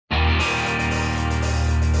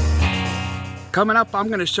Coming up, I'm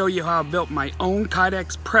going to show you how I built my own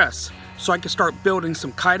kydex press so I can start building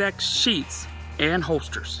some kydex sheets and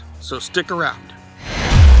holsters. So stick around.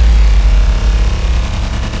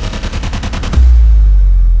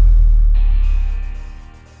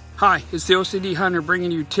 Hi, it's the OCD Hunter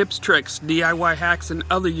bringing you tips, tricks, DIY hacks, and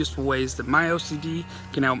other useful ways that my OCD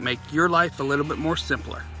can help make your life a little bit more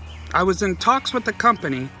simpler. I was in talks with a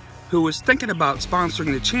company who was thinking about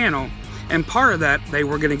sponsoring the channel, and part of that, they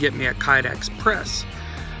were going to get me a kydex press.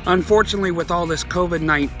 Unfortunately, with all this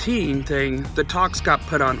COVID-19 thing, the talks got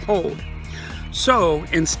put on hold. So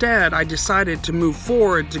instead, I decided to move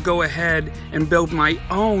forward to go ahead and build my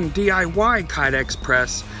own DIY kydex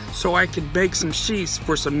press so I could make some sheaths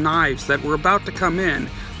for some knives that were about to come in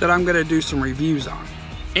that I'm going to do some reviews on.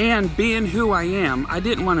 And being who I am, I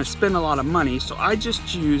didn't want to spend a lot of money, so I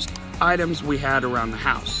just used items we had around the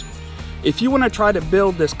house. If you want to try to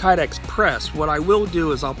build this kydex press, what I will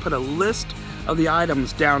do is I'll put a list of the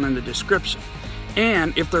items down in the description.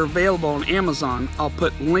 And if they're available on Amazon, I'll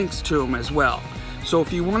put links to them as well. So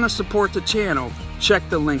if you want to support the channel, check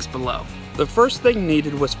the links below. The first thing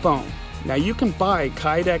needed was foam. Now you can buy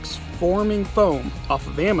kydex forming foam off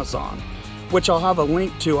of Amazon, which I'll have a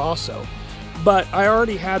link to also. But I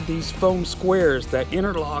already had these foam squares that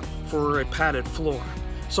interlock for a padded floor,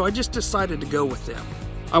 so I just decided to go with them.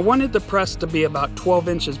 I wanted the press to be about 12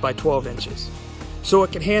 inches by 12 inches, so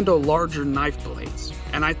it could handle larger knife blades.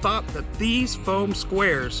 And I thought that these foam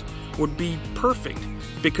squares would be perfect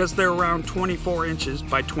because they're around 24 inches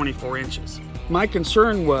by 24 inches. My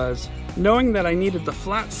concern was, knowing that I needed the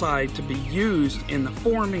flat side to be used in the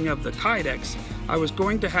forming of the kydex, I was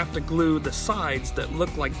going to have to glue the sides that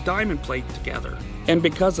look like diamond plate together. And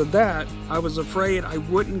because of that, I was afraid I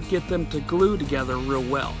wouldn't get them to glue together real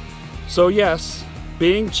well. So yes,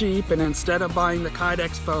 being cheap, and instead of buying the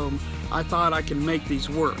kydex foam, I thought I could make these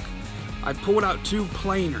work. I pulled out two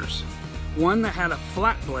planers, one that had a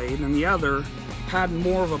flat blade and the other had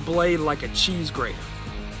more of a blade like a cheese grater.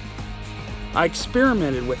 I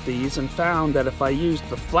experimented with these and found that if I used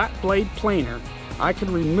the flat blade planer, I could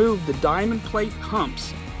remove the diamond plate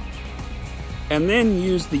humps and then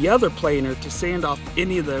use the other planer to sand off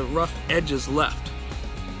any of the rough edges left.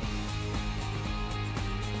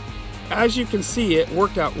 As you can see, it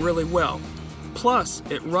worked out really well. Plus,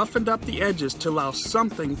 it roughened up the edges to allow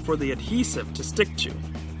something for the adhesive to stick to.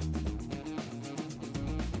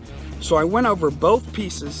 So I went over both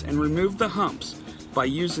pieces and removed the humps by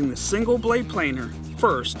using the single blade planer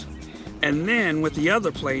first, and then with the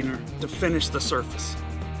other planer to finish the surface.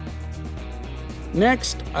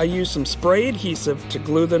 Next, I used some spray adhesive to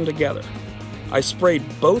glue them together. I sprayed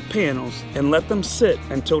both panels and let them sit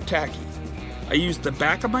until tacky. I used the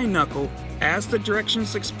back of my knuckle, as the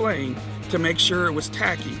directions explain, to make sure it was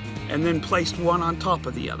tacky, and then placed one on top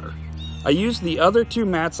of the other. I used the other two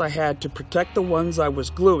mats I had to protect the ones I was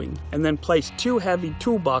gluing, and then placed two heavy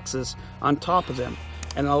toolboxes on top of them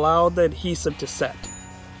and allowed the adhesive to set.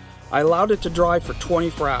 I allowed it to dry for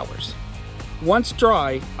 24 hours. Once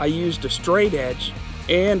dry, I used a straight edge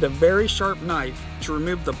and a very sharp knife to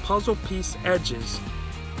remove the puzzle piece edges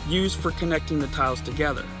used for connecting the tiles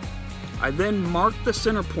together. I then marked the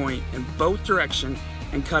center point in both directions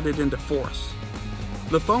and cut it into fourths.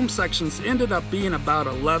 The foam sections ended up being about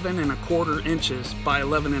 11¼ inches by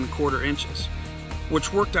 11¼ inches,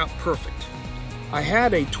 which worked out perfect. I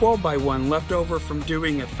had a 12x1 left over from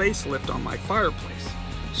doing a facelift on my fireplace,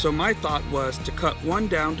 so my thought was to cut one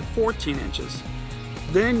down to 14 inches,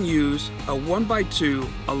 then use a 1x2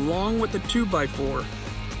 along with a 2x4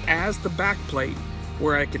 as the back plate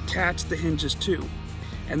where I could attach the hinges to,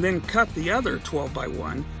 and then cut the other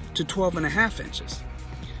 12x1 to 12½ inches.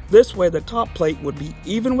 This way the top plate would be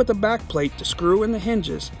even with the back plate to screw in the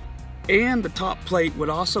hinges, and the top plate would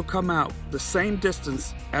also come out the same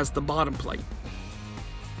distance as the bottom plate.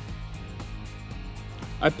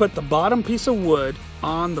 I put the bottom piece of wood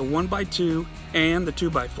on the 1x2 and the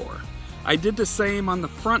 2x4. I did the same on the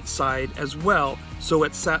front side as well, so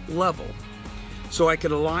it sat level, so I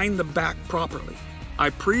could align the back properly.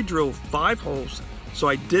 I pre-drilled 5 holes so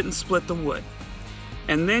I didn't split the wood,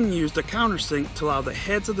 and then used a countersink to allow the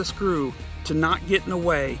heads of the screw to not get in the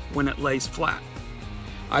way when it lays flat.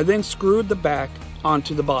 I then screwed the back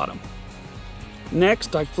onto the bottom.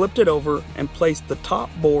 Next, I flipped it over and placed the top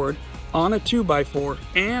board on a 2x4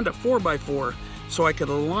 and a 4x4 so I could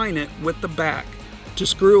align it with the back to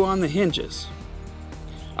screw on the hinges.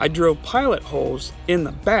 I drilled pilot holes in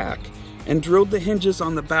the back and drilled the hinges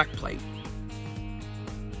on the back plate.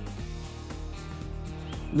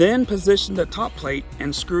 Then positioned the top plate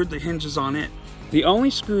and screwed the hinges on it. The only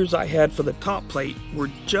screws I had for the top plate were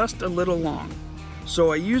just a little long,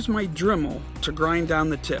 So I use my Dremel to grind down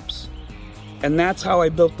the tips. And that's how I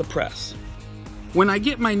built the press. When I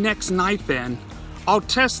get my next knife in, I'll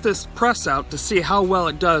test this press out to see how well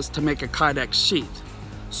it does to make a kydex sheet.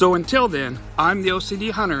 So until then, I'm the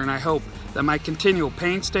OCD Hunter, and I hope that my continual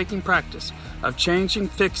painstaking practice of changing,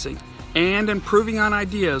 fixing, and improving on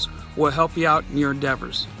ideas will help you out in your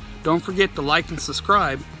endeavors. Don't forget to like and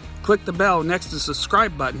subscribe. Click the bell next to the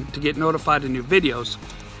subscribe button to get notified of new videos.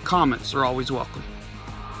 Comments are always welcome.